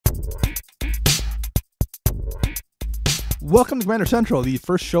Welcome to Commander Central, the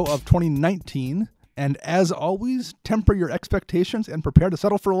first show of 2019. And as always, temper your expectations and prepare to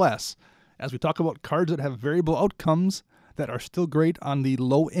settle for less as we talk about cards that have variable outcomes that are still great on the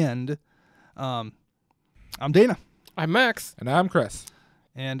low end. I'm Dana. I'm Max. And I'm Chris.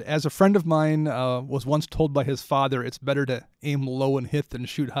 And as a friend of mine was once told by his father, it's better to aim low and hit than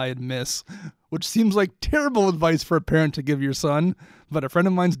shoot high and miss, which seems like terrible advice for a parent to give your son. But a friend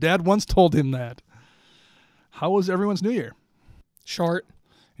of mine's dad once told him that. How was everyone's New Year? Short.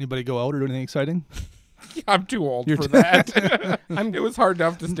 Anybody go out or do anything exciting? I'm too old for that. It was hard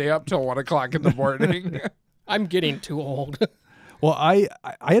enough to stay up till 1 o'clock in the morning. I'm getting too old. Well,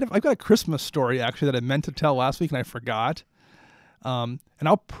 I've got a Christmas story actually that I meant to tell last week and I forgot. And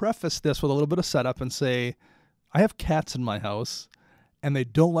I'll preface this with a little bit of setup and say I have cats in my house and they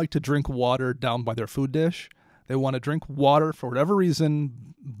don't like to drink water down by their food dish. They want to drink water for whatever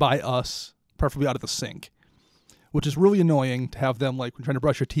reason by us, preferably out of the sink, which is really annoying to have them like trying to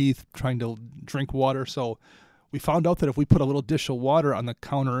brush your teeth, trying to drink water. So we found out that if we put a little dish of water on the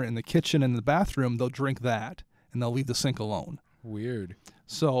counter in the kitchen and the bathroom, they'll drink that and they'll leave the sink alone. Weird.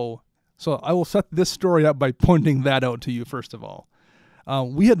 So I will set this story up by pointing that out to you first of all.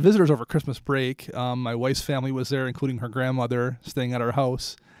 We had visitors over Christmas break. My wife's family was there, including her grandmother, staying at our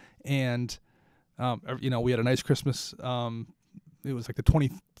house. And, we had a nice Christmas. It was like the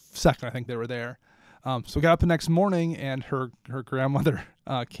 22nd, I think they were there. So we got up the next morning, and her grandmother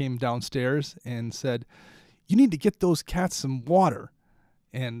came downstairs and said, "You need to get those cats some water."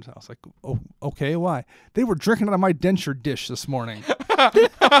 And I was like, "Oh, okay, why?" "They were drinking out of my denture dish this morning."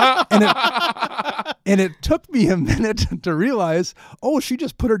 And it took me a minute to realize, she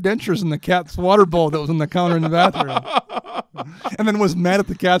just put her dentures in the cat's water bowl that was on the counter in the bathroom. And then was mad at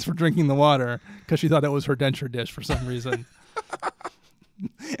the cats for drinking the water because she thought that was her denture dish for some reason.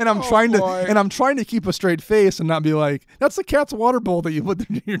 And I'm trying to keep a straight face and not be like, "That's the cat's water bowl that you put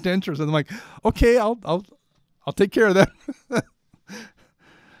your dentures." And I'm like, "Okay, I'll take care of that."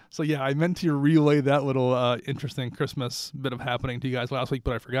 So yeah, I meant to relay that little interesting Christmas bit of happening to you guys last week,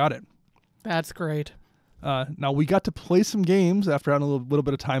 but I forgot it. That's great. Now we got to play some games after having a little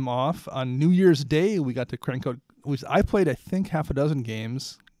bit of time off. On New Year's Day, we got to crank out. I played, I think, half a dozen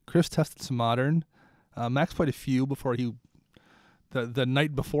games. Chris tested some Modern. Max played a few before the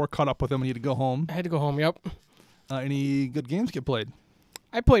night before caught up with him and he had to go home. I had to go home, yep. Any good games get played?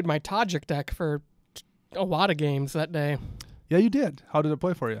 I played my Tajik deck for a lot of games that day. Yeah, you did. How did it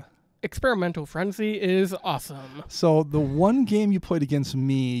play for you? Experimental Frenzy is awesome. So the one game you played against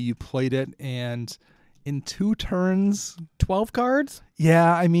me, you played it, and in 2 turns... 12 cards?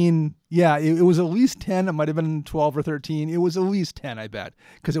 Yeah, I mean, it was at least 10. It might have been 12 or 13. It was at least 10, I bet,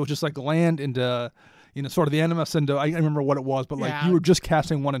 because it was just like land into... sort of the Animus into, I remember what it was, but you were just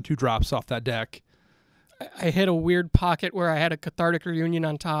casting 1 and 2 drops off that deck. I hit a weird pocket where I had a Cathartic Reunion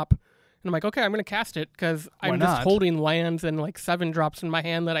on top, and I'm like, okay, I'm going to cast it because I'm just holding lands and like 7 drops in my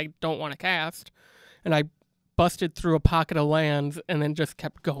hand that I don't want to cast. And I busted through a pocket of lands and then just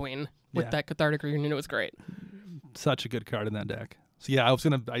kept going with that Cathartic Reunion. It was great. Such a good card in that deck. So yeah,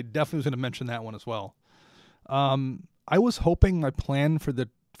 I definitely was going to mention that one as well. I was hoping my plan for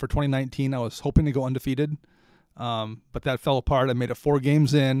 2019, I was hoping to go undefeated, but that fell apart. I made it 4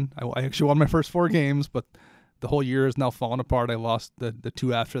 games in. I actually won my first 4 games, but the whole year is now fallen apart. I lost the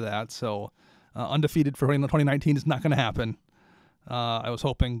 2 after that, so undefeated for 2019 is not going to happen. I was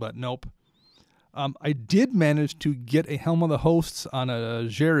hoping, but nope. I did manage to get a Helm of the Hosts on a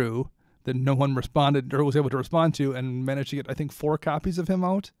Jeru that no one responded or was able to respond to, and managed to get, I think, 4 copies of him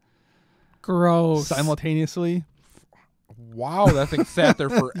out. Gross. Simultaneously. Wow, that thing sat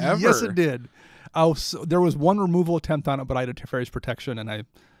there forever. Yes, it did. So there was 1 removal attempt on it, but I had a Teferi's Protection, and I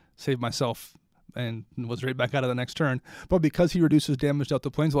saved myself and was right back out of the next turn. But because he reduces damage dealt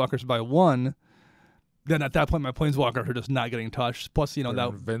to Planeswalkers by 1, then at that point my Planeswalkers are just not getting touched. Plus, They're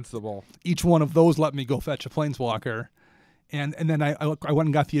invincible. Each one of those let me go fetch a Planeswalker. And then I went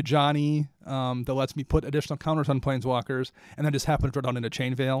and got the Ajani that lets me put additional counters on Planeswalkers, and then just happened to throw down into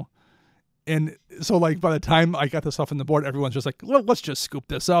Chain Veil. And so, by the time I got this off on the board, everyone's just like, well, let's just scoop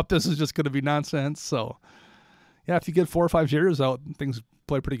this up. This is just going to be nonsense. So, yeah, if you get 4 or 5 Jerus out, things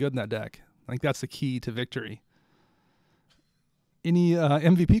play pretty good in that deck. I think that's the key to victory. Any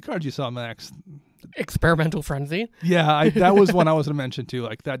MVP cards you saw, Max? Experimental Frenzy. Yeah, that was one I was going to mention, too.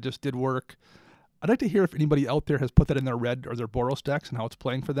 That just did work. I'd like to hear if anybody out there has put that in their red or their Boros decks and how it's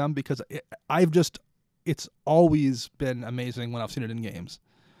playing for them, because it's always been amazing when I've seen it in games.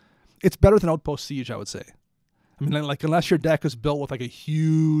 It's better than Outpost Siege, I would say. I mean, unless your deck is built with a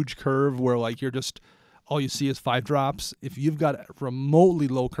huge curve where you're just all you see is 5 drops. If you've got a remotely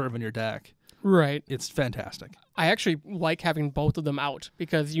low curve in your deck, right, it's fantastic. I actually like having both of them out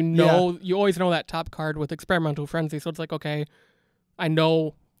because you always know that top card with Experimental Frenzy. So it's like, okay, I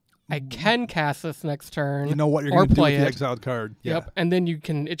know I can cast this next turn. You know what you're going to do with the exiled card. Yeah. Yep, and then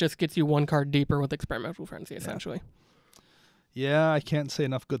it just gets you 1 card deeper with Experimental Frenzy, essentially. Yeah, I can't say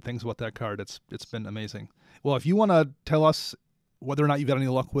enough good things about that card. It's been amazing. Well, if you want to tell us whether or not you've had any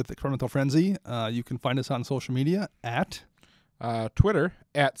luck with Experimental Frenzy, you can find us on social media at Twitter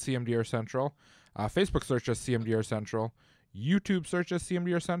at CMDR Central, Facebook search as CMDR Central, YouTube search as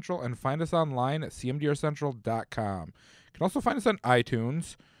CMDR Central, and find us online at cmdrcentral.com. You can also find us on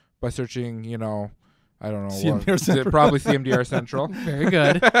iTunes by searching, I don't know CMDR Central. Probably CMDR Central. Very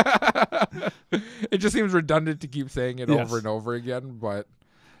good. It just seems redundant to keep saying it over and over again, but.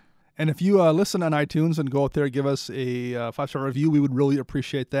 And if you listen on iTunes and go out there and give us a 5-star review, we would really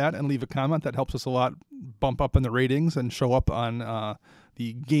appreciate that, and leave a comment. That helps us a lot bump up in the ratings and show up on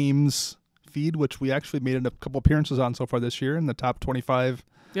the games feed, which we actually made a couple appearances on so far this year in the top 25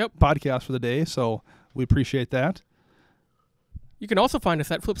 podcasts for the day. So we appreciate that. You can also find us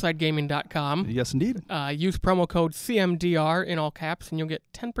at flipsidegaming.com. Yes, indeed. Use promo code CMDR in all caps, and you'll get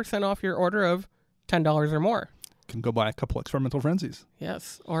 10% off your order of $10 or more. You can go buy a couple Experimental Frenzies.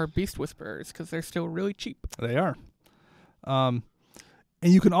 Yes, or Beast Whisperers, because they're still really cheap. They are. And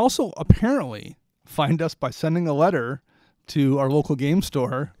you can also apparently find us by sending a letter to our local game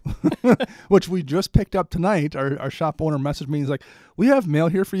store, which we just picked up tonight. Our shop owner messaged me. He's like, "We have mail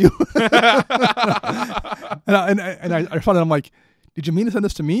here for you." and I found out, I'm like, "Did you mean to send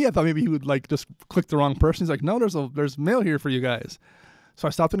this to me?" I thought maybe he would like just click the wrong person. He's like, "No, there's mail here for you guys." So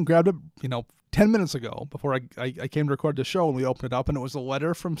I stopped and grabbed it, 10 minutes ago before I came to record the show, and we opened it up, and it was a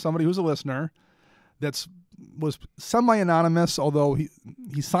letter from somebody who's a listener was semi-anonymous, although he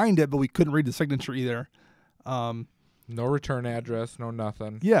signed it, but we couldn't read the signature either. No return address, no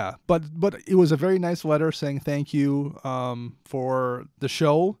nothing. Yeah, but it was a very nice letter saying thank you for the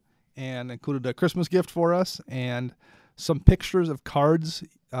show, and included a Christmas gift for us and some pictures of cards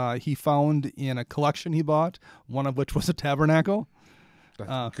he found in a collection he bought, one of which was a Tabernacle. That's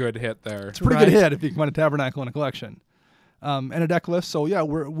a good hit there. It's a pretty good hit if you can find a Tabernacle in a collection. And a deck list. So, yeah,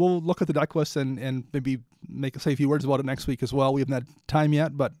 we'll look at the deck list and maybe say a few words about it next week as well. We haven't had time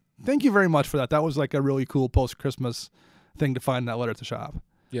yet, but thank you very much for that. That was like a really cool post-Christmas thing to find that letter at the shop.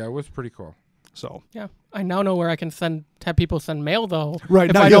 Yeah, it was pretty cool. So yeah, I now know where I can have people send mail though. Right,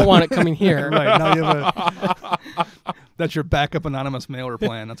 if I don't want it coming here. Right now you have that's your backup anonymous mailer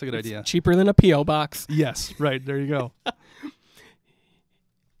plan. That's a good idea. Cheaper than a PO box. Yes, right. There you go.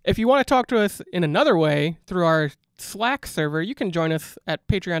 If you want to talk to us in another way through our Slack server, you can join us at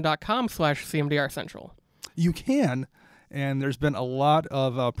patreon.com/CMDRCentral. You can. And there's been a lot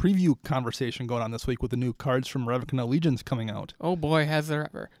of preview conversation going on this week with the new cards from Ravnica Legions coming out. Oh boy, has there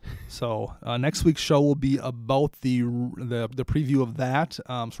ever! So next week's show will be about the preview of that. So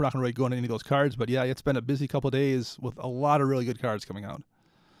we're not going to really go into any of those cards, but yeah, it's been a busy couple of days with a lot of really good cards coming out.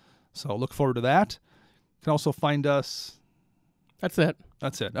 So look forward to that. You can also find us. That's it.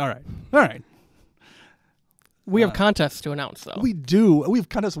 All right. We have contests to announce, though. We do. We have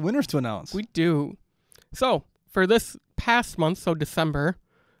contest winners to announce. We do. So for this past month, so December,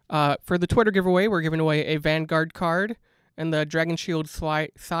 for the Twitter giveaway, we're giving away a Vanguard card and the Dragon Shield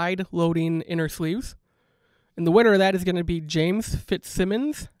side-loading inner sleeves. And the winner of that is going to be James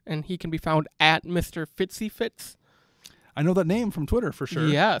Fitzsimmons, and he can be found at Mr. FitzyFitz. I know that name from Twitter for sure.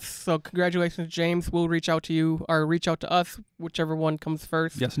 Yes. So congratulations, James. We'll reach out to you or reach out to us, whichever one comes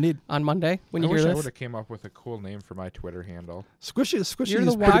first. Yes, indeed. On Monday when you hear this. I would have came up with a cool name for my Twitter handle. Squishy is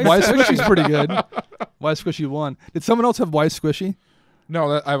Wise Squishy's pretty good. Wise Squishy won. Did someone else have Wise Squishy?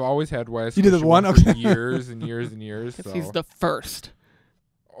 No, I've always had Wise Squishy. You did the one? For years and years and years. So. He's the first.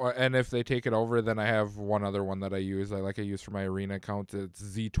 And if they take it over, then I have one other one that I use. I use for my arena account. It's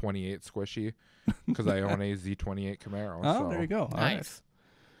Z28 Squishy because I own a Z28 Camaro. Oh, there you go. Nice. Right.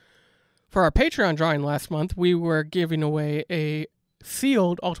 For our Patreon drawing last month, we were giving away a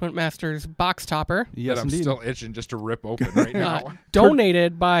sealed Ultimate Masters box topper. Yes, that I'm indeed. still itching just to rip open right now.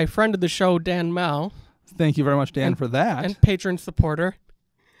 Donated by friend of the show, Dan Mel. Thank you very much, Dan, for that. And patron supporter.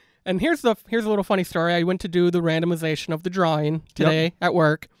 And here's a little funny story. I went to do the randomization of the drawing today at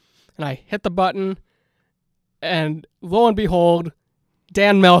work, and I hit the button, and lo and behold,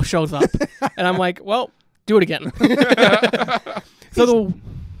 Dan Mel shows up. And I'm like, well, do it again.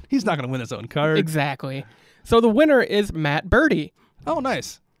 He's not going to win his own card. Exactly. So the winner is Matt Birdie. Oh,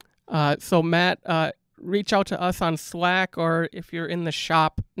 nice. So Matt, reach out to us on Slack, or if you're in the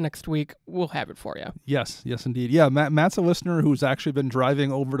shop next week, we'll have it for you. Yes, indeed. Yeah, Matt's a listener who's actually been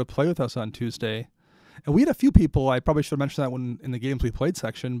driving over to play with us on Tuesday. And we had a few people. I probably should have mentioned that when in the games we played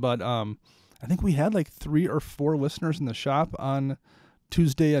section, but I think we had like 3 or 4 listeners in the shop on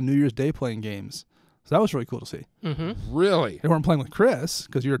Tuesday and New Year's Day playing games. So that was really cool to see. Mm-hmm. Really? They weren't playing with Chris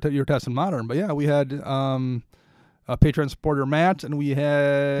because you were testing Modern, but yeah, we had a Patreon supporter Matt, and we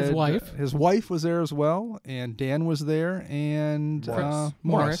had his wife. His wife was there as well, and Dan was there, and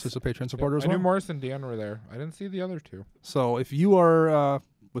Morris is a Patreon supporter as well. I knew Morris and Dan were there. I didn't see the other 2. So if you are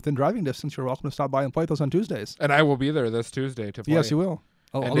within driving distance, you're welcome to stop by and play with us on Tuesdays. And I will be there this Tuesday to play. Yes, you will.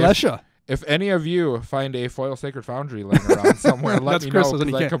 Oh, And Alessia. If any of you find a Foil Sacred Foundry laying around somewhere, let That's me Chris's, know, and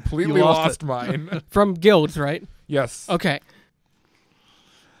because he I can't- completely you lost lost mine. From Guilds, right? Yes. Okay.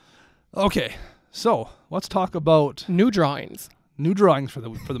 Okay, so let's talk about New drawings. new drawings for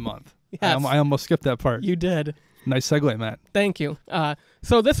the month. Yes. I almost skipped that part. You did. Nice segue, Matt. Thank you.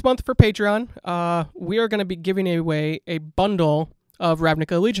 So this month for Patreon, we are going to be giving away a bundle of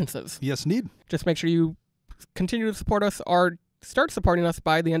Ravnica Allegiances. Yes, indeed. Just make sure you continue to support us or start supporting us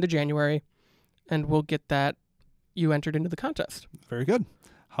by the end of January, and we'll get you entered into the contest. Very good.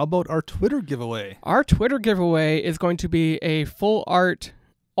 How about our Twitter giveaway? Our Twitter giveaway is going to be a full art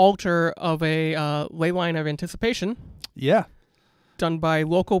altar of a Leyline of Anticipation Yeah. done by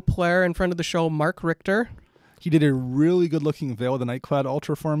local player and friend of the show, Mark Richter. He did a really good-looking Veil of the Nightclad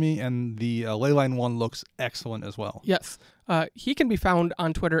Ultra for me, and the Leyline one looks excellent as well. Yes. He can be found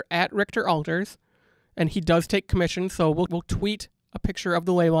on Twitter at Richter Altars, and he does take commissions, so we'll tweet a picture of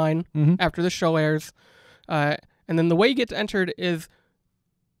the Leyline after the show airs. And then the way you get entered is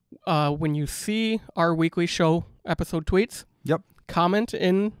when you see our weekly show episode tweets, Yep. comment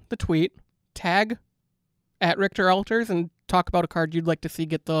in the tweet, tag at Richter Altars, and talk about a card you'd like to see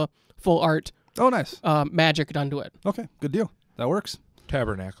get the full art Oh, nice. magic done to it. Okay, good deal. That works.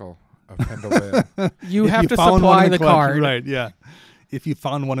 Tabernacle of Pendleton. You If have to found one supply in the collection, card. Right, yeah. If you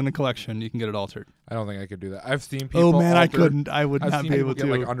found one in a collection, you can get it altered. I don't think I could do that. I've seen people. Oh, man, I alter- couldn't. I would I've not seen be people able get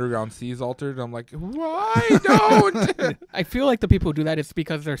to. like Underground Seas altered. I'm like, why don't? I feel like the people who do that, it's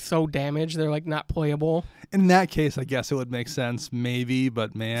because they're so damaged, they're like not playable. In that case, I guess it would make sense, maybe,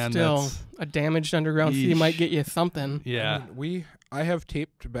 but man, Still, that's... a damaged underground sea Yeesh. might get you something. Yeah. I mean, I have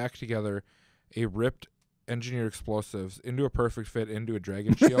taped back together a ripped engineered explosives into a perfect fit into a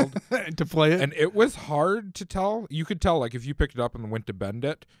dragon shield. To play it? And it was hard to tell. You could tell, like, if you picked it up and went to bend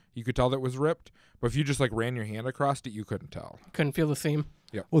it, you could tell that it was ripped. But if you just, like, ran your hand across it, you couldn't tell. Couldn't feel the seam.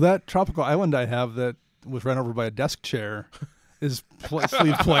 Well, that tropical island I have that was ran over by a desk chair is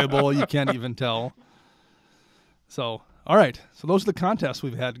sleeve playable. You can't even tell. So, all right. So those are the contests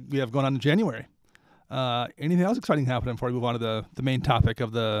we have going on in January. Anything else exciting happening before we move on to the main topic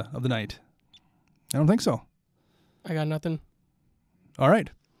of the night? I don't think so. I got nothing. All right.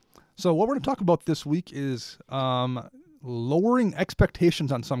 So what we're going to talk about this week is lowering expectations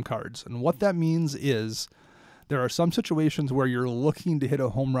on some cards. And what that means is there are some situations where you're looking to hit a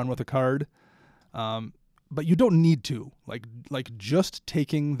home run with a card, but you don't need to. Like just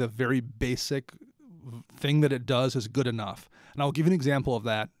taking the very basic thing that it does is good enough. And I'll give you an example of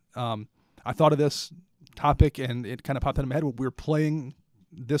that. I thought of this topic and it kind of popped into my head when we were playing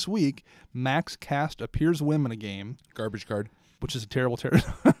this week. Max cast Appears Whim in a game. Garbage card. Which is a terrible.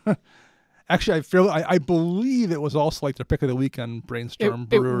 Actually, I believe it was also like their pick of the week on Brainstorm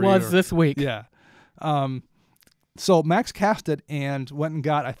It Brewery. was this week. Yeah. So Max cast it and went and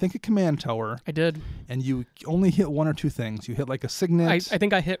got, I think, a command tower. I did. And you only hit one or two things. You hit like a signet. I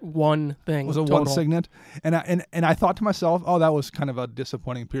think I hit one thing. Was it total. one signet? And I thought to myself, oh, that was kind of a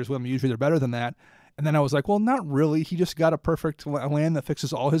disappointing Appears Whim. Usually they're better than that. And then I was like, well, not really. He just got a perfect land that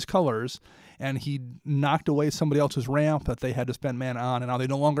fixes all his colors, and he knocked away somebody else's ramp that they had to spend mana on, and now they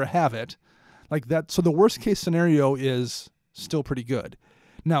no longer have it. Like that. So the worst case scenario is still pretty good.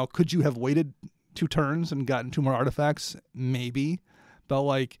 Now, could you have waited 2 turns and gotten 2 more artifacts? Maybe. But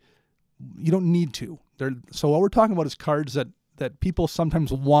like, you don't need to. So what we're talking about is cards that people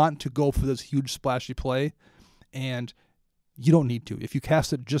sometimes want to go for this huge splashy play, and you don't need to. If you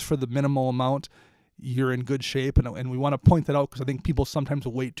cast it just for the minimal amount, you're in good shape, and we want to point that out because I think people sometimes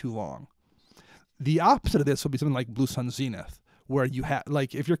wait too long. The opposite of this would be something like Blue Sun Zenith, where you have,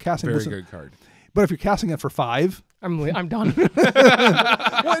 like, if you're casting Very good card. But if you're casting it for 5, I'm done.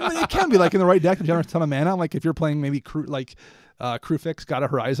 well, it can be like in the right deck, it generates a ton of mana. Like if you're playing maybe Crewfix, God of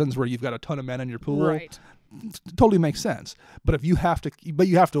Horizons, where you've got a ton of mana in your pool, Right. it totally makes sense. But if you have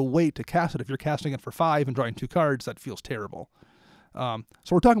to wait to cast it. If you're casting it for 5 and drawing 2 cards, that feels terrible. So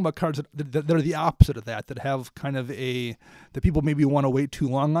we're talking about cards that are the opposite of that have kind of that people maybe want to wait too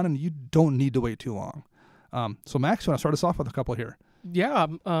long on, and you don't need to wait too long. So Max, you want to start us off with a couple here? Yeah.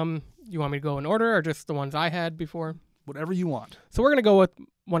 You want me to go in order or just the ones I had before? Whatever you want. So we're going to go with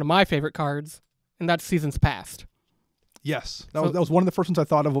one of my favorite cards, and that's Seasons Past. Yes, that was one of the first ones I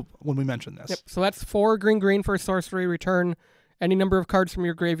thought of when we mentioned this. Yep. So that's 4 green for a sorcery. Return any number of cards from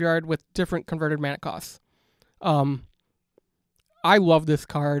your graveyard with different converted mana costs. I love this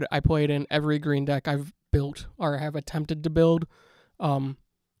card. I play it in every green deck I've built or have attempted to build. And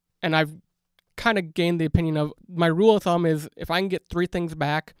I've kind of gained the opinion of, my rule of thumb is if I can get 3 things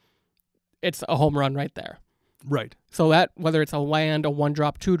back, it's a home run right there. Right. So that, whether it's a land, a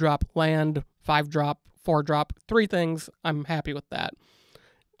 1-drop, 2-drop, land, 5-drop, 4-drop, 3 things, I'm happy with that.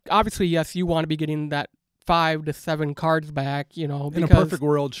 Obviously, yes, you want to be getting that 5 to 7 cards back, you know. In a perfect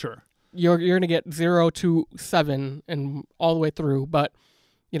world, sure. You're going to get 0 to 7 and all the way through. But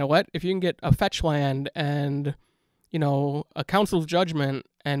you know what? If you can get a fetch land and, you know, a Council's Judgment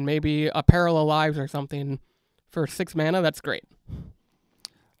and maybe a Parallel Lives or something for 6 mana, that's great.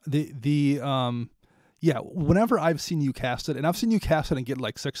 Yeah, whenever I've seen you cast it, and I've seen you cast it and get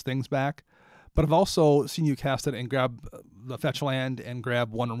like 6 things back, but I've also seen you cast it and grab the fetch land and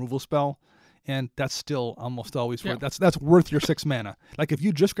grab 1 removal spell, and that's still almost always worth. That's worth your 6 mana. Like if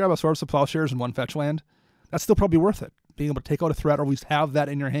you just grab a Swords of Plowshares and 1 fetch land, that's still probably worth it. Being able to take out a threat or at least have that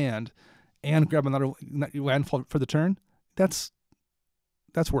in your hand and grab another land for the turn, that's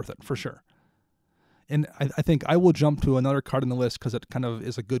worth it for sure. And I think I will jump to another card in the list because it kind of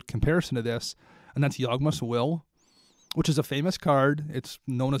is a good comparison to this, and that's Yawgmoth's Will, which is a famous card. It's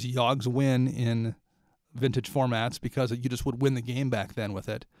known as Yogg's Win in vintage formats because you just would win the game back then with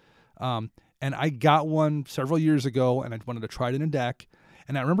it. And I got one several years ago, and I wanted to try it in a deck.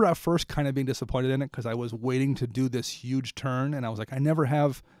 And I remember at first kind of being disappointed in it because I was waiting to do this huge turn, and I was like, I never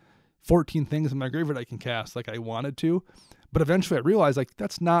have 14 things in my graveyard I can cast like I wanted to. But eventually I realized, like,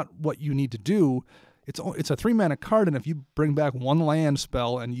 that's not what you need to do. It's a 3-mana card, and if you bring back 1 land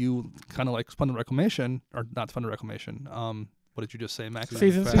spell and you kind of like Splendid Reclamation, or not Splendid Reclamation, what did you just say, Max?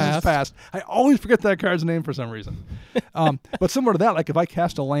 Seasons Past. I always forget that card's name for some reason. But similar to that, like if I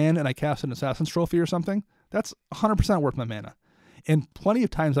cast a land and I cast an Assassin's Trophy or something, that's 100% worth my mana. And plenty of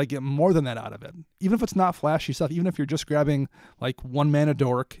times I get more than that out of it. Even if it's not flashy stuff, even if you're just grabbing like 1 mana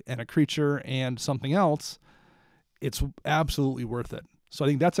dork and a creature and something else, it's absolutely worth it. So I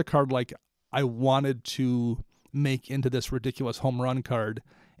think that's a card like I wanted to make into this ridiculous home run card.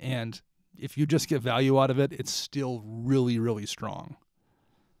 And if you just get value out of it, it's still really, really strong.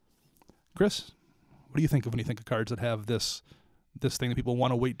 Chris, what do you think of when you think of cards that have this thing that people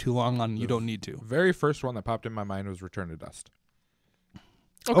want to wait too long on and you don't need to? Very first one that popped in my mind was Return to Dust.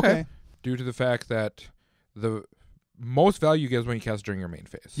 Okay. Due to the fact that the most value you get is when you cast during your main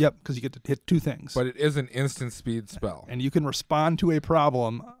phase. Yep, because you get to hit 2 things. But it is an instant speed spell. And you can respond to a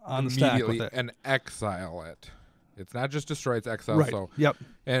problem on the stack with it. And exile it. It's not just destroy, it's exile. Right. So, yep.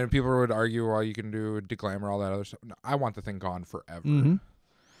 And people would argue, well, you can do Declamor, all that other stuff. No, I want the thing gone forever.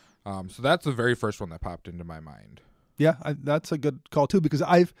 Mm-hmm. So that's the very first one that popped into my mind. Yeah, that's a good call too, because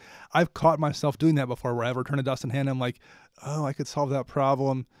I've caught myself doing that before, where I have Return to Dust in hand. I'm like, oh, I could solve that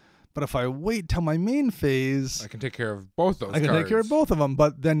problem, but if I wait till my main phase, I can take care of both those. I can take care of both of them.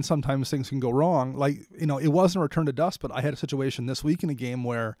 But then sometimes things can go wrong. Like, you know, it wasn't Return to Dust, but I had a situation this week in a game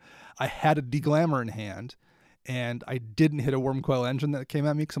where I had a Declamor in hand, and I didn't hit a Wormcoil Engine that came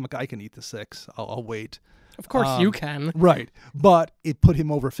at me because I'm like, I can eat the 6. I'll wait. Of course you can. Right. But it put him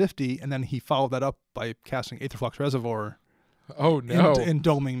over 50, and then he followed that up by casting Aetherflux Reservoir. Oh, no. And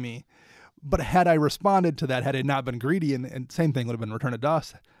doming me. But had I responded to that, had it not been greedy, and same thing would have been Return to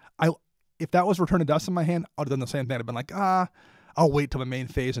Dust. If that was Return to Dust in my hand, I would have done the same thing. I'd have been like, I'll wait till my main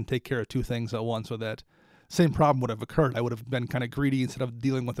phase and take care of 2 things at once, so that same problem would have occurred. I would have been kind of greedy instead of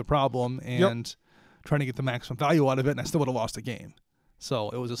dealing with the problem and trying to get the maximum value out of it, and I still would have lost the game. So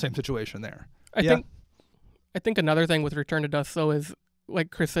it was the same situation there. I think another thing with Return to Dust, though, is,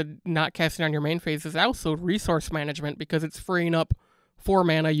 like Chris said, not casting on your main phase is also resource management, because it's freeing up 4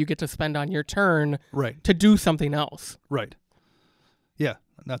 mana you get to spend on your turn to do something else. Right. Yeah,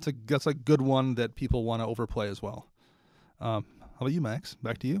 that's a good one that people want to overplay as well. How about you, Max?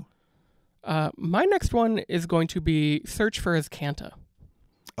 Back to you. My next one is going to be Search for Azcanta.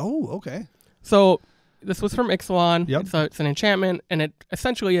 Oh, okay. So this was from Ixalan. Yep. It's an enchantment, and it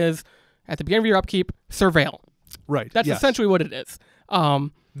essentially is, at the beginning of your upkeep, Surveil. Right. That's essentially what it is.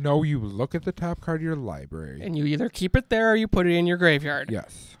 No, you look at the top card of your library. And you either keep it there or you put it in your graveyard.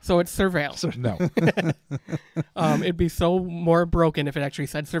 Yes. So it's Surveil. No. It'd be so more broken if it actually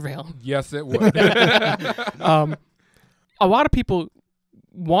said Surveil. Yes, it would. A lot of people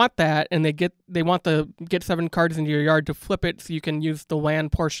want that, and they want the get 7 cards into your yard to flip it, so you can use the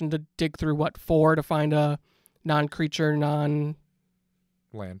land portion to dig through 4 to find a non-creature, non-land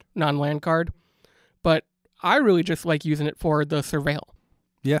card. But I really just like using it for the Surveil.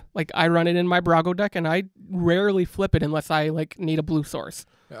 Yeah. Like I run it in my Brago deck, and I rarely flip it unless I like need a blue source.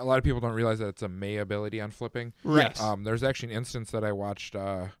 A lot of people don't realize that it's a May ability on flipping. Right. Yes. There's actually an instance that I watched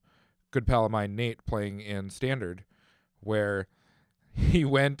good pal of mine, Nate, playing in Standard, where he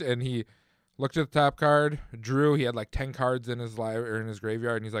went and he looked at the top card, drew. He had like 10 cards in his in his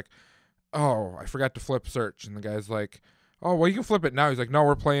graveyard, and he's like, "Oh, I forgot to flip search." And the guy's like, "Oh, well, you can flip it now." He's like, "No,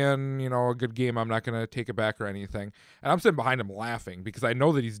 we're playing, a good game. I'm not gonna take it back or anything." And I'm sitting behind him laughing because I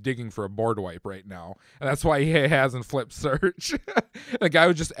know that he's digging for a board wipe right now, and that's why he hasn't flipped search. The guy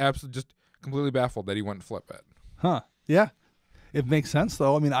was just completely baffled that he wouldn't flip it. Huh. Yeah. It makes sense,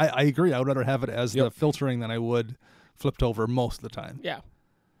 though. I mean, I agree. I would rather have it as Yep. the filtering than I would flipped over most of the time. Yeah.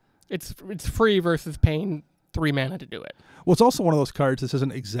 It's free versus paying 3 mana to do it. Well, it's also one of those cards. This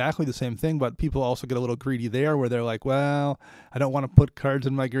isn't exactly the same thing, but people also get a little greedy there where they're like, well, I don't want to put cards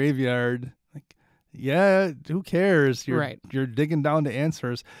in my graveyard. Like, yeah, who cares? You're digging down to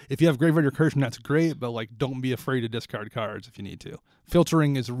answers. If you have graveyard recursion, that's great, but like, don't be afraid to discard cards if you need to.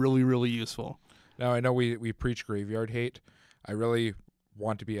 Filtering is really, really useful. Now, I know we preach graveyard hate. I really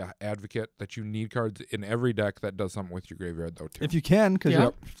want to be an advocate that you need cards in every deck that does something with your graveyard, though, too. If you can,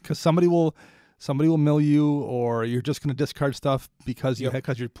 because somebody will mill you, or you're just going to discard stuff because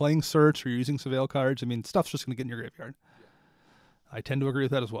you're playing search or you're using surveil cards. I mean, stuff's just going to get in your graveyard. I tend to agree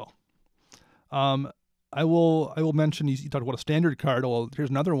with that as well. I will mention you talked about a standard card. Well,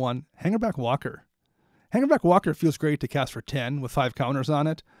 here's another one: Hangerback Walker. Hangerback Walker feels great to cast for 10 with 5 counters on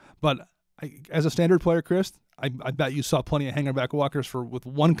it, but as a standard player, Chris, I bet you saw plenty of Hangerback Walkers with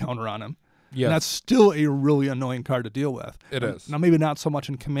 1 counter on them. Yes. And that's still a really annoying card to deal with. It is. Now, maybe not so much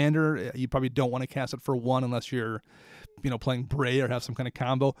in Commander. You probably don't want to cast it for 1 unless you're, playing Bray or have some kind of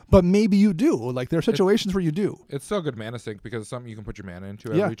combo. But maybe you do. Like, there are situations where you do. It's still good mana sink because it's something you can put your mana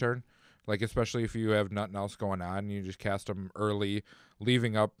into every turn. Like, especially if you have nothing else going on, you just cast them early,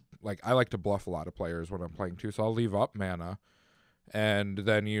 leaving up. Like, I like to bluff a lot of players when I'm playing too, so I'll leave up mana. And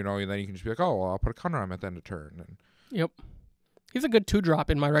then, then you can just be like, oh, well, I'll put a counter on him at the end of turn. And Yep. He's a good 2-drop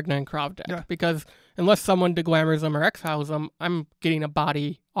in my Regna Krav deck because unless someone deglamours him or exiles him, I'm getting a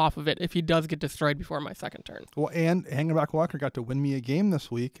body off of it if he does get destroyed before my second turn. Well, and Hangerback Walker got to win me a game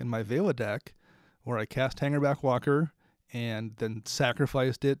this week in my Vela deck where I cast Hangerback Walker and then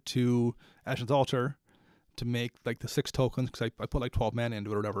sacrificed it to Ashen's Altar to make like the 6 tokens because I put like 12 mana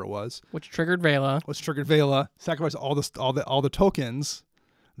into it or whatever it was. Which triggered Vela. Sacrificed all the tokens,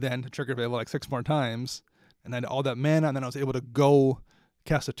 then to trigger Vela like 6 more times. And then all that mana, and then I was able to go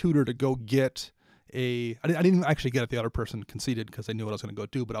cast a tutor to go get I didn't actually get it. The other person conceded because they knew what I was going to go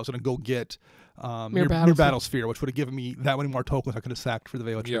do, but I was going to go get Mere Battlesphere, which would have given me that many more tokens I could have sacked for the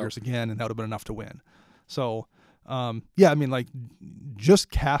Vela triggers again, and that would have been enough to win. So, I mean, like,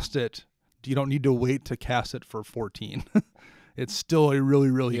 just cast it. You don't need to wait to cast it for 14. It's still a really,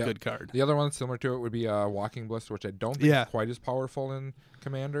 really good card. The other one similar to it would be Walking Bliss, which I don't think is quite as powerful in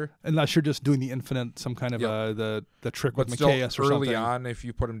Commander. Unless you're just doing the infinite, some kind of the trick but with Mikaeus or something. Early on, if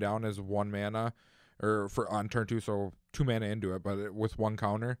you put him down as 1 mana, or on turn 2, so 2 mana into it, but with 1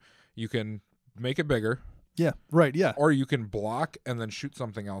 counter, you can make it bigger. Yeah, right, yeah. Or you can block and then shoot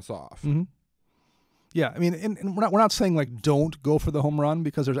something else off. Mm-hmm. Yeah, I mean, and we're not saying like don't go for the home run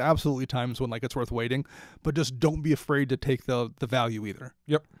because there's absolutely times when like it's worth waiting, but just don't be afraid to take the value either.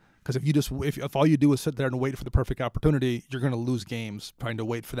 Yep. Because if all you do is sit there and wait for the perfect opportunity, you're going to lose games trying to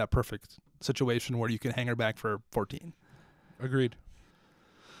wait for that perfect situation where you can hang her back for 14. Agreed.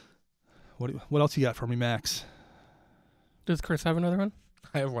 What else you got for me, Max? Does Chris have another one?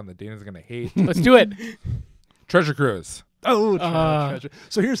 I have one that Dana's going to hate. Let's do it. Treasure Cruise. Oh, treasure.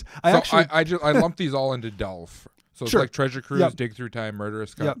 So here's I lumped these all into Delve. So it's like Treasure Cruise, Dig Through Time,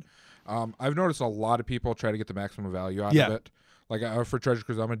 Murderous Cut. I've noticed a lot of people try to get the maximum value out of it. Like for Treasure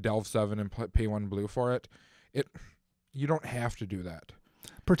Cruise, I'm gonna Delve 7 and pay 1 blue for it. You don't have to do that.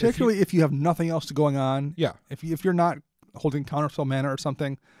 Particularly if you have nothing else going on. Yeah. If you're not holding counterspell mana or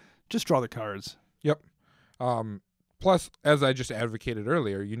something, just draw the cards. Yep. Plus, as I just advocated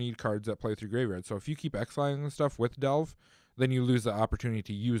earlier, you need cards that play through graveyard. So if you keep exiling stuff with Delve, then you lose the opportunity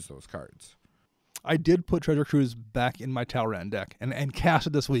to use those cards. I did put Treasure Cruise back in my Talrand deck and cast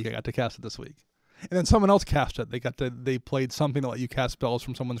it this week. I got to cast it this week. And then someone else cast it. They played something to let you cast spells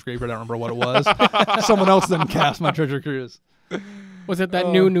from someone's graveyard. I don't remember what it was. Someone else then cast my Treasure Cruise. Was it that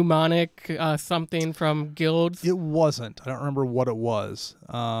new mnemonic something from Guilds? It wasn't. I don't remember what it was.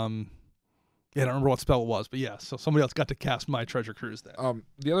 Yeah, I don't remember what spell it was, but yeah, so somebody else got to cast my Treasure Cruise then.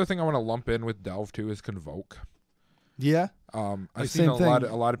 The other thing I want to lump in with Delve too is Convoke. Yeah. I've seen a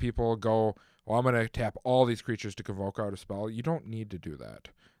lot of people go, well, I'm going to tap all these creatures to convoke out a spell. You don't need to do that.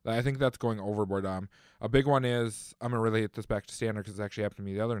 I think that's going overboard. A big one is, I'm going to relate this back to Standard because it actually happened to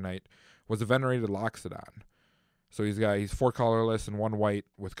me the other night, was a Venerated Loxodon. So he's 4 colorless and 1 white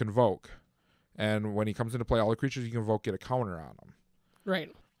with Convoke. And when he comes into play, all the creatures you convoke get a counter on him.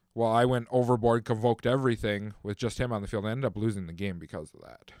 Right. Well, I went overboard, convoked everything with just him on the field, and ended up losing the game because of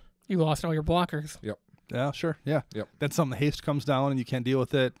that. You lost all your blockers. Yep. Yeah, sure. Yeah. Yep. That's something, the haste comes down and you can't deal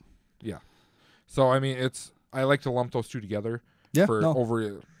with it. Yeah. So, I mean, I like to lump those two together. Yeah. For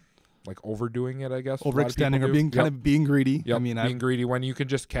overdoing it, I guess. Overextending or being kind of being greedy. Yep. I mean, being greedy when you can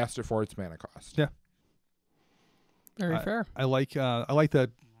just cast it for its mana cost. Yeah. Very fair. I like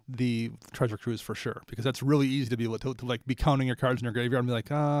the Treasure Cruise for sure, because that's really easy to be able to like be counting your cards in your graveyard and be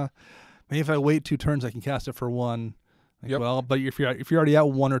like, maybe if I wait 2 turns, I can cast it for 1. Like, well, but if you're already at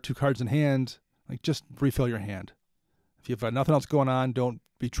 1 or 2 cards in hand, like just refill your hand. If you've got nothing else going on, don't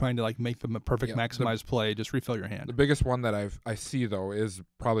be trying to like make the perfect maximized play. Just refill your hand. The biggest one that I see though is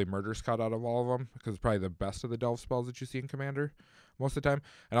probably Murder's Cut out of all of them, because it's probably the best of the delve spells that you see in Commander most of the time.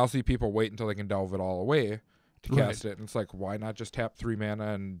 And I'll see people wait until they can delve it all away to cast it, and it's like, why not just tap 3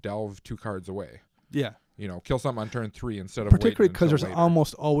 mana and delve 2 cards away? Yeah. Kill something on turn 3 instead of particularly because there's later.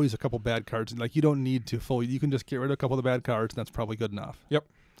 almost always a couple bad cards. Like you don't need to fully. You can just get rid of a couple of the bad cards, and that's probably good enough. Yep.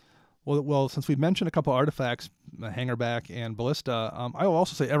 Well, since we've mentioned a couple artifacts, Hangerback and Ballista, I will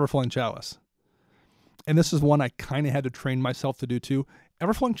also say Everflowing Chalice. And this is one I kind of had to train myself to do too.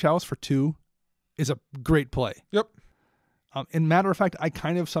 Everflowing Chalice for 2 is a great play. Yep. And matter of fact, I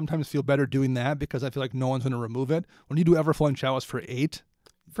kind of sometimes feel better doing that because I feel like no one's going to remove it. When you do Everflowing Chalice for 8,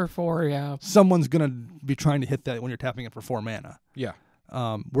 for 4, yeah, someone's going to be trying to hit that when you're tapping it for 4 mana. Yeah.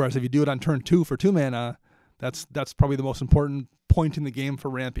 Whereas if you do it on turn 2 for 2 mana, that's probably the most important point in the game for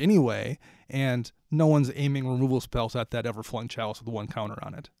ramp anyway, and no one's aiming removal spells at that Everflowing Chalice with 1 counter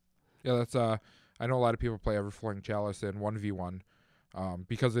on it. Yeah, that's I know a lot of people play Everflowing Chalice in 1v1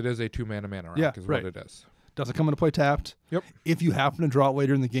 because it is a 2 mana rock is what it is. Doesn't come into play tapped. Yep. If you happen to draw it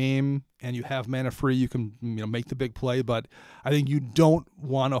later in the game and you have mana free, you can make the big play, but I think you don't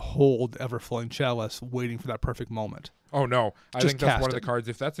want to hold Everflowing Chalice waiting for that perfect moment. Oh no. I Just think that's one cast of the cards.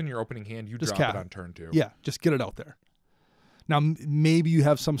 If that's in your opening hand, you Just drop it on turn 2. Yeah, just get it out there. Now, maybe you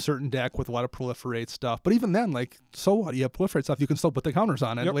have some certain deck with a lot of proliferate stuff, but even then, like, so what? You have proliferate stuff, you can still put the counters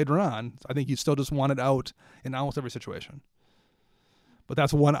on it later on. I think you still just want it out in almost every situation. But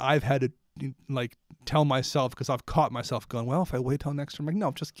that's one I've had to like tell myself, because I've caught myself going, well, if I wait till next turn, I'm like,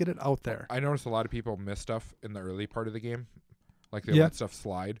 no, just get it out there. I notice a lot of people miss stuff in the early part of the game. Like they let stuff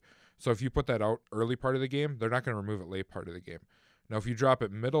slide. So if you put that out early part of the game, they're not going to remove it late part of the game. Now, if you drop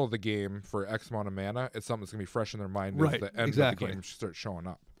it middle of the game for X amount of mana, it's something that's going to be fresh in their mind as the end of the game starts showing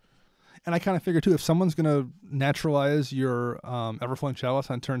up. And I kind of figure, too, if someone's going to naturalize your Everflowing Chalice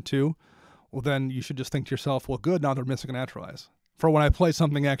on turn 2, well, then you should just think to yourself, well, good, now they're missing a naturalize. For when I play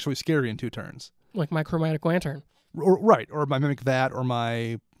something actually scary in 2 turns. Like my Chromatic Lantern. Or my Mimic Vat, or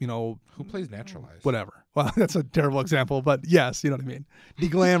my, Who plays naturalize? Whatever. Well, that's a terrible example, but yes, you know what I mean.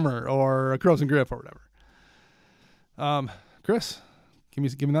 Deglamour or a Corrosive Grip or whatever. Chris, give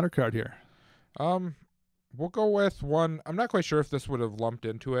me another card here. We'll go with one. I'm not quite sure if this would have lumped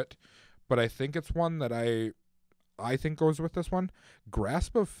into it, but I think it's one that I think goes with this one.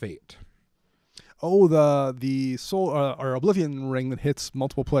 Grasp of Fate. Oh, the soul or Oblivion Ring that hits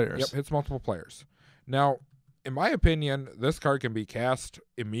multiple players. Yep, hits multiple players. Now, in my opinion, this card can be cast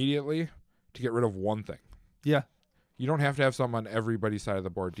immediately to get rid of one thing. Yeah. You don't have to have some on everybody's side of the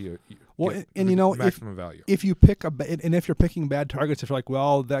board to maximum value. If you pick if you're picking bad targets, if you're like,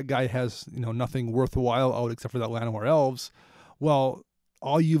 well, that guy has nothing worthwhile out except for that Llanowar Elves, well,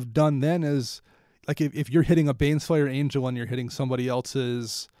 all you've done then is like if you're hitting a Baneslayer Angel and you're hitting somebody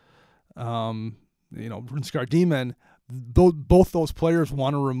else's Rinskar Demon, both those players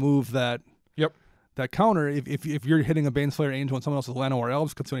want to remove that counter. If you're hitting a Baneslayer Angel and someone else's Llanowar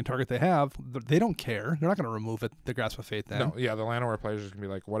Elves, because the only target they have, they don't care. They're not going to remove it. The Grasp of Fate then. No, yeah, the Llanowar players are going to be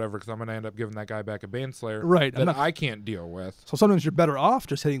like, whatever, because I'm going to end up giving that guy back a Baneslayer that I can't deal with. So sometimes you're better off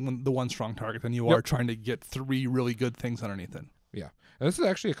just hitting the one strong target than you are trying to get 3 really good things underneath it. Yeah, and this is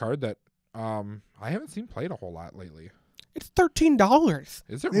actually a card that I haven't seen played a whole lot lately. It's $13.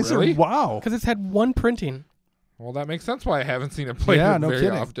 Is it really? Wow. Because it's had 1 printing. Well, that makes sense why I haven't seen it played very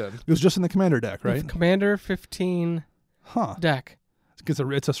often. It was just in the Commander deck, right? Commander 15 deck.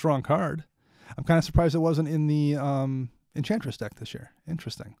 It's a strong card. I'm kind of surprised it wasn't in the Enchantress deck this year.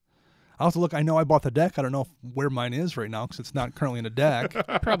 Interesting. I'll have to look. I know I bought the deck. I don't know where mine is right now because it's not currently in a deck.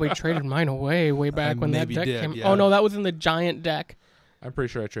 I probably traded mine way back when that deck came. Yeah. Oh, no, that was in the Giant deck. I'm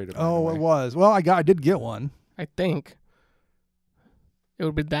pretty sure I traded mine away. It was. Well, I did get one. I think. It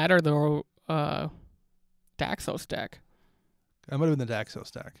would be that or the Daxos deck. I might have been the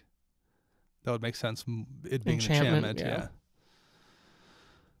Daxos deck. That would make sense. It being enchantment, yeah.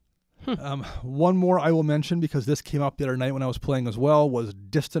 One more I will mention, because this came up the other night when I was playing as well, was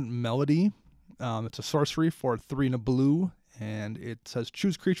Distant Melody. It's a sorcery for 3 and a blue, and it says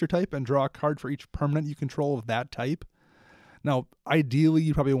choose creature type and draw a card for each permanent you control of that type. Now, ideally,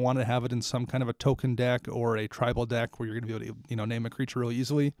 you probably want to have it in some kind of a token deck or a tribal deck where you're going to be able to, name a creature really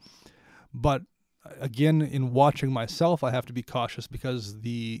easily. But again, in watching myself, I have to be cautious, because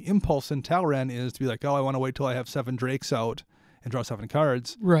the impulse in Talrand is to be like, oh, I want to wait till I have 7 Drakes out and draw 7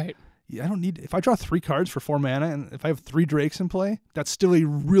 cards. Right. I don't need, if I draw 3 cards for 4 mana and if I have 3 Drakes in play, that's still a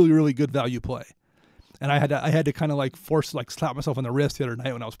really, really good value play. And I had to kind of slap myself on the wrist the other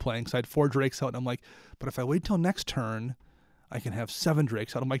night when I was playing. So I had 4 Drakes out, and I'm like, but if I wait till next turn, I can have 7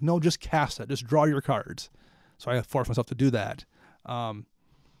 Drakes out. I'm like, no, just cast it. Just draw your cards. So I forced myself to do that.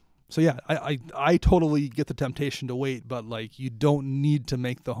 So yeah, I totally get the temptation to wait, but you don't need to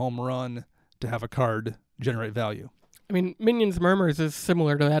make the home run to have a card generate value. I mean, Minions Murmurs is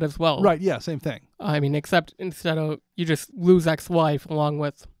similar to that as well. Right, yeah, same thing. I mean, except instead of, you just lose X life along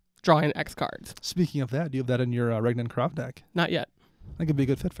with drawing X cards. Speaking of that, do you have that in your Ragnarok deck? Not yet. I think it'd be a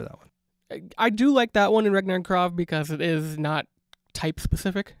good fit for that one. I do like that one in Ragnarok because it is not type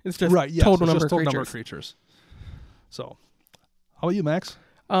specific. It's just total number of creatures. So, how about you, Max?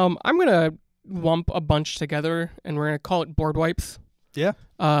 I'm going to lump a bunch together, and we're going to call it board wipes. Yeah.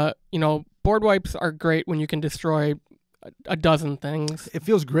 Board wipes are great when you can destroy a dozen things. It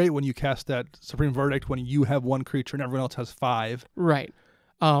feels great when you cast that Supreme Verdict when you have 1 creature and everyone else has 5. Right.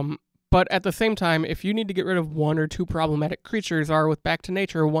 But at the same time, if you need to get rid of 1 or 2 problematic creatures, or with Back to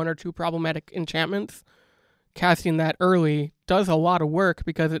Nature, 1 or 2 problematic enchantments, casting that early does a lot of work,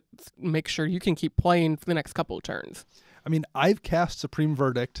 because it makes sure you can keep playing for the next couple of turns. I mean, I've cast Supreme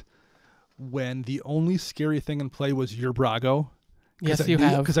Verdict when the only scary thing in play was your Brago. Yes, you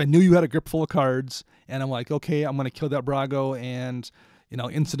have. Because I knew you had a grip full of cards, and I'm like, okay, I'm going to kill that Brago, and,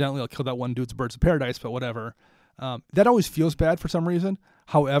 incidentally, I'll kill that one dude's Birds of Paradise, but whatever. That always feels bad for some reason.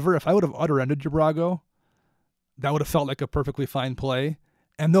 However, if I would have utter-ended your Brago, that would have felt like a perfectly fine play.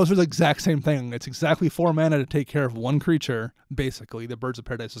 And those are the exact same thing. It's exactly 4 mana to take care of 1 creature, basically. The Birds of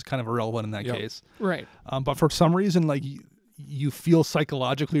Paradise is kind of irrelevant in that case. Right. But for some reason, you feel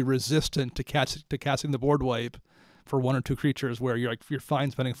psychologically resistant to casting the board wipe for 1 or 2 creatures, where you're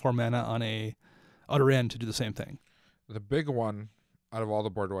fine spending 4 mana on a utter end to do the same thing. The big one out of all the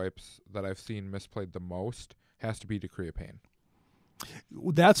board wipes that I've seen misplayed the most has to be Decree of Pain.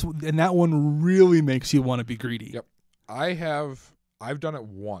 And that one really makes you want to be greedy. Yep. I've done it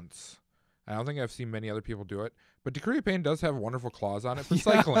once. I don't think I've seen many other people do it, but Decree of Pain does have wonderful clause on it for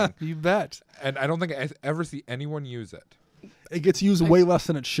cycling. You bet. And I don't think I ever see anyone use it. It gets used way less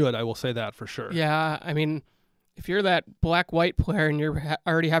than it should, I will say that for sure. Yeah, I mean, if you're that black-white player and you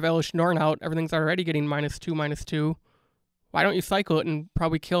already have Elish Norn out, everything's already getting -2/-2. Why don't you cycle it and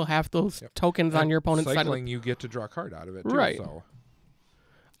probably kill half those tokens on your opponent's side? Cycling, you get to draw a card out of it, too. Right. So.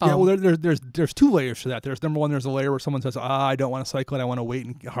 Yeah, well, there's 2 layers to that. There's number 1, there's a layer where someone says, I don't want to cycle it. I want to wait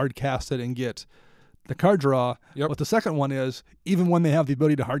and hard cast it and get the card draw. Yep. But the second one is, even when they have the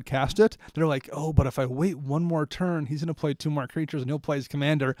ability to hard cast it, they're like, oh, but if I wait 1 more turn, he's going to play 2 more creatures and he'll play his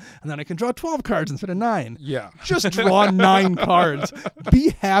commander, and then I can draw 12 cards instead of 9. Yeah. Just draw 9 cards.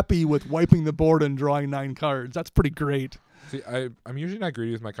 Be happy with wiping the board and drawing 9 cards. That's pretty great. See, I'm usually not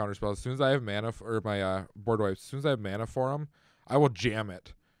greedy with my counterspells. As soon as I have mana or my board wipes, as soon as I have mana for them, I will jam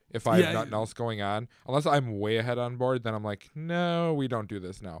it. If I have nothing else going on, unless I'm way ahead on board, then I'm like, no, we don't do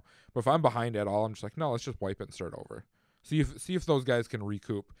this now. But if I'm behind at all, I'm just like, no, let's just wipe it and start over. See if those guys can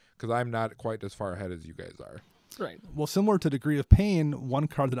recoup, because I'm not quite as far ahead as you guys are. Right. Well, similar to Degree of Pain, 1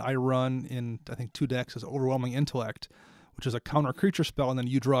 card that I run in, I think, 2 decks is Overwhelming Intellect, which is a counter creature spell, and then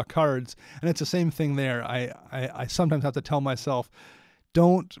you draw cards. And it's the same thing there. I sometimes have to tell myself,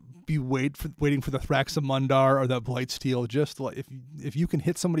 don't be waiting for the Thraxamundar or the Blightsteel. Just if you can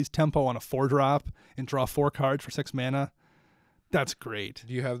hit somebody's tempo on a 4-drop and draw 4 cards for 6 mana, that's great.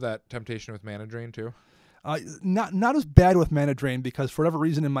 Do you have that temptation with Mana Drain too? Not as bad with Mana Drain, because for whatever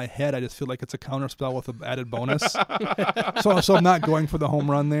reason in my head I just feel like it's a counter spell with an added bonus. so I'm not going for the home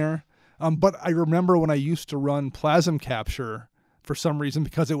run there. But I remember when I used to run Plasm Capture, for some reason,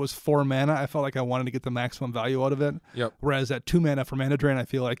 because it was 4 mana, I felt like I wanted to get the maximum value out of it. Yep. Whereas at 2 mana for Mana Drain, I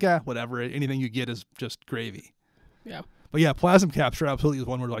feel like, whatever. Anything you get is just gravy. Yeah. But yeah, Plasm Capture absolutely is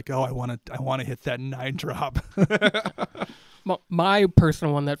one where like, I want to hit that 9-drop. My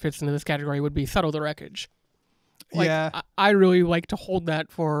personal one that fits into this category would be Settle the Wreckage. I really like to hold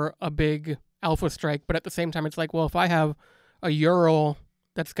that for a big alpha strike, but at the same time, it's like, well, if I have a Ural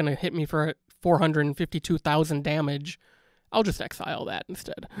that's going to hit me for 452,000 damage, I'll just exile that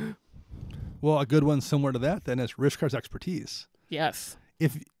instead. Well, a good one similar to that then is Rishkar's Expertise. Yes.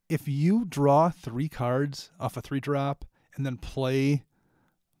 If you draw 3 cards off a 3-drop and then play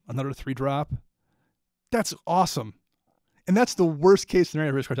another 3-drop, that's awesome. And that's the worst case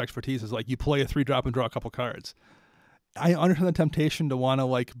scenario of Rishkar's Expertise is like you play a 3-drop and draw a couple cards. I understand the temptation to want to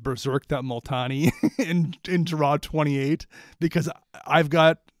like berserk that Multani and draw 28 because I've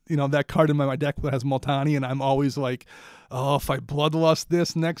got, that card in my deck that has Multani and I'm always like, oh, if I bloodlust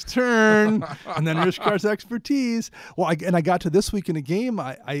this next turn and then Rishkar's Expertise. Well, I got to this week in a game.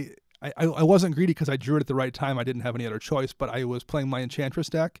 I wasn't greedy because I drew it at the right time. I didn't have any other choice, but I was playing my Enchantress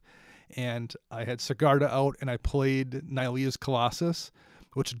deck and I had Sigarda out and I played Nylea's Colossus,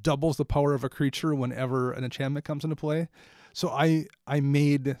 which doubles the power of a creature whenever an enchantment comes into play. So I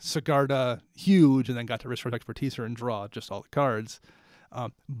made Sigarda huge and then got to Rishkar's Expertise and draw just all the cards.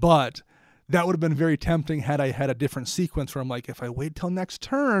 But that would have been very tempting had I had a different sequence where I'm like, if I wait till next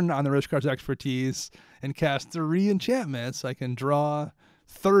turn on the Rishkar's Expertise and cast 3 enchantments, I can draw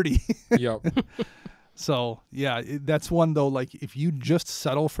 30. Yep. So, yeah, that's one, though, like, if you just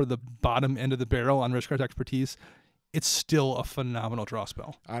settle for the bottom end of the barrel on Rishkar's Expertise, it's still a phenomenal draw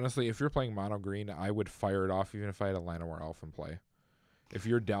spell. Honestly, if you're playing mono green, I would fire it off even if I had a Llanowar Elf in play. If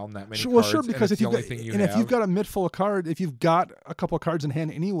you're down that many cards, sure, because if you've got a mitt full of cards, if you've got a couple of cards in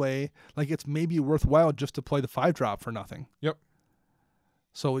hand anyway, like it's maybe worthwhile just to play the 5-drop for nothing. Yep.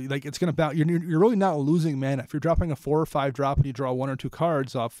 So like it's gonna you're really not losing mana if you're dropping a 4 or 5 drop and you draw 1 or 2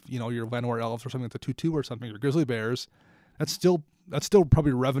 cards off your Llanowar Elves or something like the 2/2 or something, your Grizzly Bears. That's still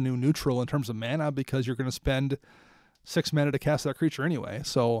probably revenue neutral in terms of mana because you're gonna spend 6 mana to cast that creature anyway.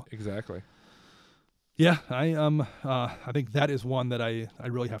 So exactly. Yeah, I think that is one that I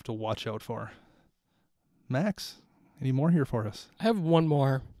really have to watch out for. Max, any more here for us? I have one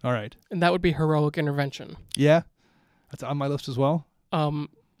more. All right. And that would be Heroic Intervention. Yeah, that's on my list as well.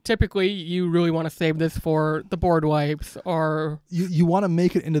 Typically, you really want to save this for the board wipes, or you want to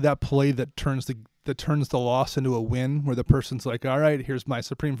make it into that play that turns the loss into a win, where the person's like, "All right, here's my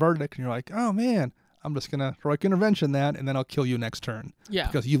supreme verdict," and you're like, "Oh man, I'm just gonna Heroic Intervention that, and then I'll kill you next turn." Yeah,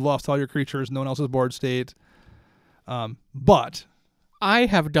 because you lost all your creatures, no one else's board state. But I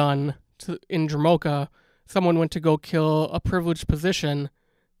have done in Dromoka, someone went to go kill a privileged position,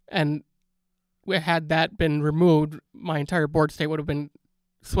 and had that been removed, my entire board state would have been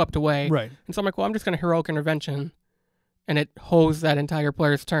swept away. Right. And so I'm like, well, I'm just going to Heroic Intervention, and it hosed that entire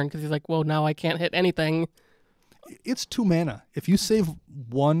player's turn because he's like, well, now I can't hit anything. It's 2 mana. If you save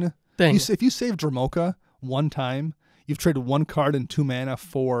one thing, if you save Dromoka one time, you've traded 1 card and 2 mana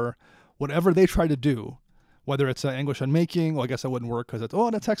for whatever they try to do. Whether it's Anguish Unmaking, well, I guess that wouldn't work because that's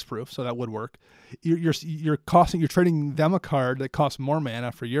hexproof, so that would work. You're trading them a card that costs more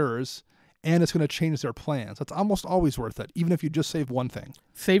mana for yours, and it's going to change their plans. That's almost always worth it, even if you just save one thing.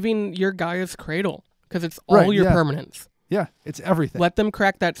 Saving your Gaia's Cradle, because it's all your permanents. Yeah, it's everything. Let them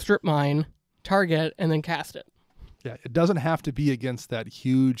crack that strip mine, target, and then cast it. Yeah, it doesn't have to be against that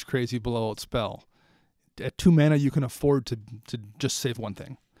huge, crazy blowout spell. At 2 mana, you can afford to just save one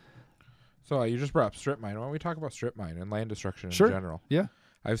thing. So you just brought up Strip Mine. Why don't we talk about Strip Mine and land destruction in general? Yeah.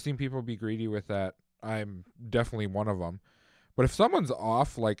 I've seen people be greedy with that. I'm definitely one of them. But if someone's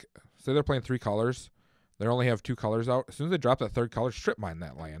off, like, say they're playing 3 colors, they only have 2 colors out, as soon as they drop that 3rd color, Strip Mine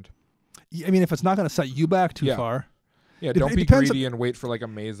that land. I mean, if it's not going to set you back too far. Yeah, don't be greedy and wait for like a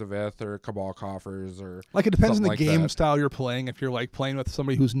Maze of Ith or Cabal Coffers or like it depends on the game that. style you're playing. If you're like playing with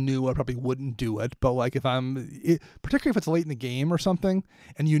somebody who's new, I probably wouldn't do it. But like particularly if it's late in the game or something,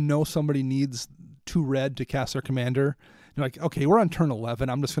 and somebody needs 2 red to cast their commander, you're like, okay, we're on turn 11.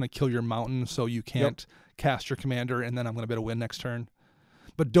 I'm just going to kill your mountain so you can't cast your commander, and then I'm going to be able to win next turn.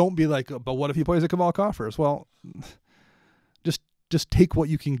 But don't be like, but what if he plays a Cabal Coffers? Well, just take what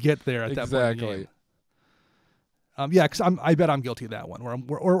you can get there at that point in the game. Yeah, because I bet I'm guilty of that one.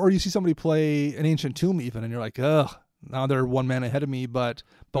 Or you see somebody play an Ancient Tomb even, and you're like, ugh, now they're 1 mana ahead of me. But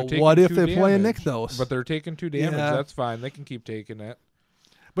what if they play a Nykthos? But they're taking 2 damage. Yeah. That's fine. They can keep taking it.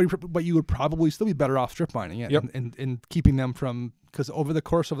 But you would probably still be better off strip mining it and keeping them from, because over the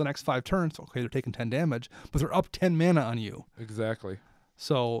course of the next 5 turns, okay, they're taking 10 damage, but they're up 10 mana on you. Exactly.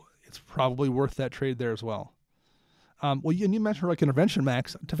 So it's probably worth that trade there as well. Well, you mentioned like Intervention,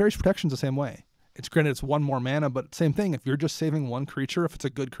 Max. Teferi's Protection's the same way. It's granted it's 1 more mana, but same thing. If you're just saving 1 creature, if it's a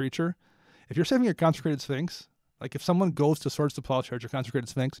good creature, if you're saving your Consecrated Sphinx, like if someone goes to Swords to Plowshares, your Consecrated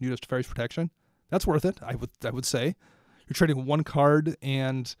Sphinx, and you just Teferi's Protection, that's worth it. I would say you're trading 1 card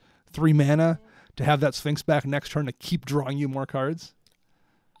and 3 mana to have that Sphinx back next turn to keep drawing you more cards.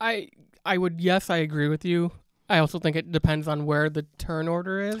 I agree with you. I also think it depends on where the turn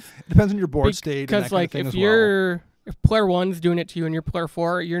order is. It depends on your board state. Because like if player 1's doing it to you and you're player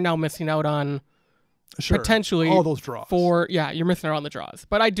 4, you're now missing out on potentially all those draws. You're missing out on the draws.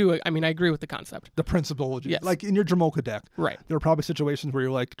 But I agree with the concept. The principle, yes. Like in your Dromoka deck, right? There are probably situations where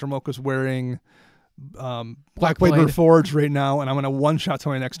you're like, Dromoka's wearing Blackblade Reforged right now, and I'm gonna one shot to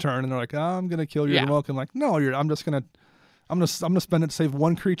my next turn, and they're like, I'm gonna kill your Dromoka. I'm like, no, I'm gonna spend it to save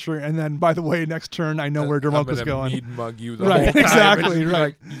one creature, and then by the way, next turn I know where Dromoka's going. Mead mug you the right, whole time. exactly, right.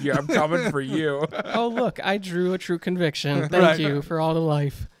 Like, yeah, I'm coming for you. Oh look, I drew a true conviction. Thank you for all the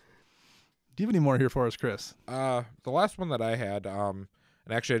life. Do you have any more here for us, Chris? The last one that I had, and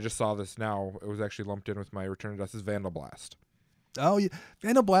actually I just saw this now. It was actually lumped in with my Return to Dust. Is Vandal Blast. Oh, yeah.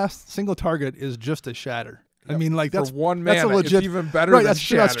 Vandal Blast single target is just a shatter. Yep. I mean, like that's for one mana. That's a legit. It's even better than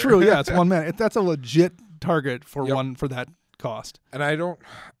shatter. That's true. Yeah, it's one mana. That's a legit target for that cost. And I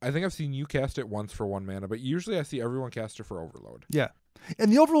think I've seen you cast it once for 1 mana, but usually I see everyone cast it for Overload. Yeah.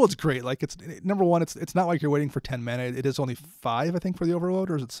 And the Overload's great. Like it's number one, it's not like you're waiting for 10 mana. It is only 5, I think, for the Overload,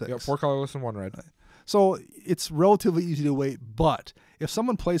 or is it 6? Yeah, 4 colorless and 1 red. So it's relatively easy to wait, but if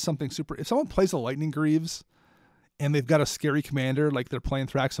someone plays if someone plays a Lightning Greaves and they've got a scary commander, like they're playing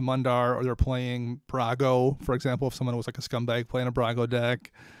Thraxamundar or they're playing Brago, for example, if someone was like a scumbag playing a Brago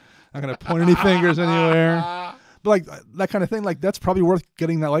deck, I'm not gonna point any fingers anywhere. But like that kind of thing, like that's probably worth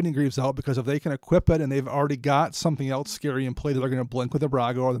getting that Lightning Greaves out, because if they can equip it and they've already got something else scary in play, that they're going to blink with a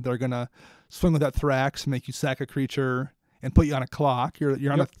Brago, or that they're going to swing with that Thrax and make you sack a creature and put you on a clock.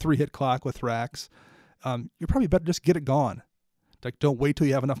 You're on a 3-hit clock with Thrax. You're probably better just get it gone. Like don't wait till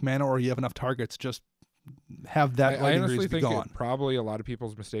you have enough mana or you have enough targets. Just have that Lightning Greaves be gone. I honestly think probably a lot of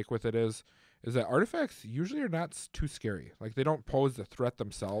people's mistake with it is that artifacts usually are not too scary. Like they don't pose a threat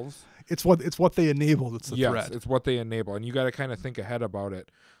themselves. It's what they enable that's the threat. Yes, it's what they enable, and you got to kind of think ahead about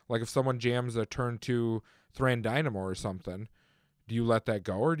it. Like if someone jams a turn 2 Thran Dynamo or something, do you let that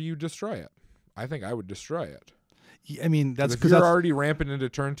go or do you destroy it? I think I would destroy it. I mean, that's because you're already ramping into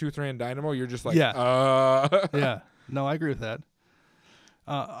turn 2 Thran Dynamo. You're just like, yeah. No, I agree with that.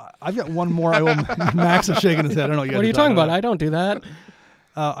 I've got one more. Max is shaking his head. I don't know what are you talking about? I don't do that.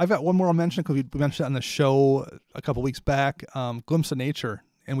 I've got one more I'll mention because we mentioned it on the show a couple weeks back, Glimpse of Nature,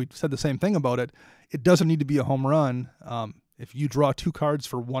 and we said the same thing about it. It doesn't need to be a home run. If you draw 2 cards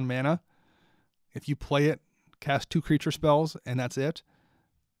for 1 mana, if you play it, cast 2 creature spells, and that's it,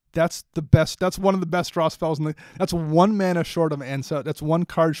 that's the best. That's one of the best draw spells. That's 1 mana short of that's 1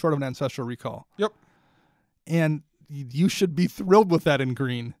 card short of an Ancestral Recall. Yep. And you should be thrilled with that in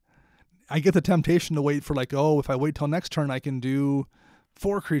green. I get the temptation to wait for if I wait till next turn, I can do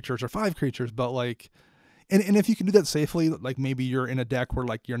 4 creatures or 5 creatures, but and if you can do that safely, like maybe you're in a deck where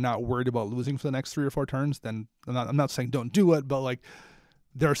you're not worried about losing for the next 3 or 4 turns, then I'm not saying don't do it, but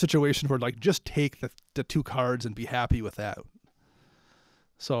there are situations where just take the 2 cards and be happy with that.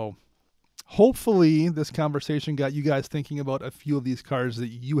 So hopefully this conversation got you guys thinking about a few of these cards that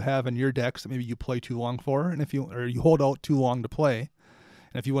you have in your decks that maybe you play too long for, and if you hold out too long to play.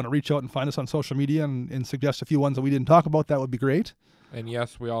 And if you want to reach out and find us on social media and suggest a few ones that we didn't talk about, that would be great. And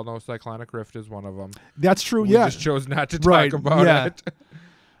yes, we all know Cyclonic Rift is one of them. That's true, we just chose not to talk about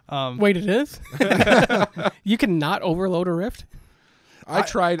it. Wait, it is? You can not overload a Rift? I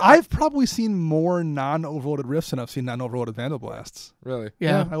tried. I've probably seen more non-overloaded Rifts than I've seen non-overloaded Vandal Blasts. Really?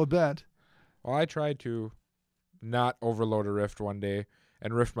 Yeah, I would bet. Well, I tried to not overload a Rift one day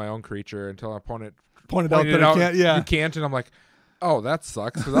and rift my own creature until an opponent pointed out that you can't, and I'm like, oh, that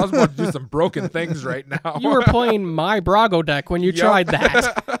sucks, because I was about to do some broken things right now. You were playing my Brago deck when you tried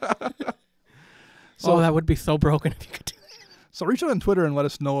that. So that would be so broken if you could do that. So reach out on Twitter and let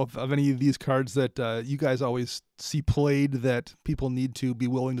us know of any of these cards that you guys always see played that people need to be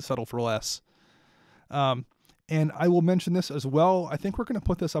willing to settle for less. And I will mention this as well. I think we're going to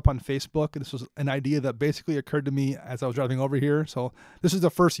put this up on Facebook. This was an idea that basically occurred to me as I was driving over here. So this is the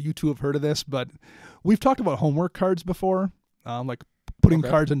first you two have heard of this, but we've talked about homework cards before, like putting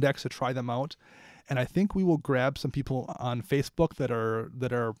cards in decks to try them out. And I think we will grab some people on Facebook that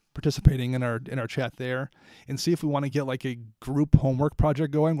are participating in our chat there and see if we want to get like a group homework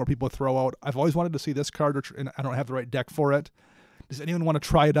project going where people throw out, I've always wanted to see this card and I don't have the right deck for it. Does anyone want to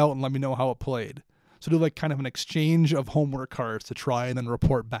try it out and let me know how it played? So do like kind of an exchange of homework cards to try and then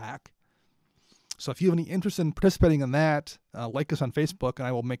report back. So if you have any interest in participating in that, like us on Facebook, and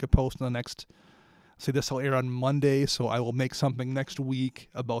I will make a post in the next, say this will air on Monday, so I will make something next week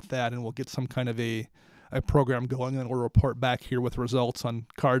about that, and we'll get some kind of a program going, and we'll report back here with results on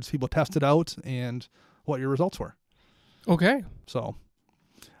cards people tested out and what your results were. Okay. So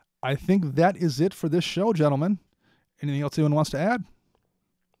I think that is it for this show, gentlemen. Anything else anyone wants to add?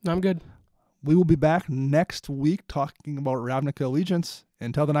 No, I'm good. We will be back next week talking about Ravnica Allegiance.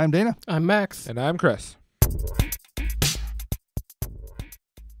 Until then, I'm Dana. I'm Max. And I'm Chris.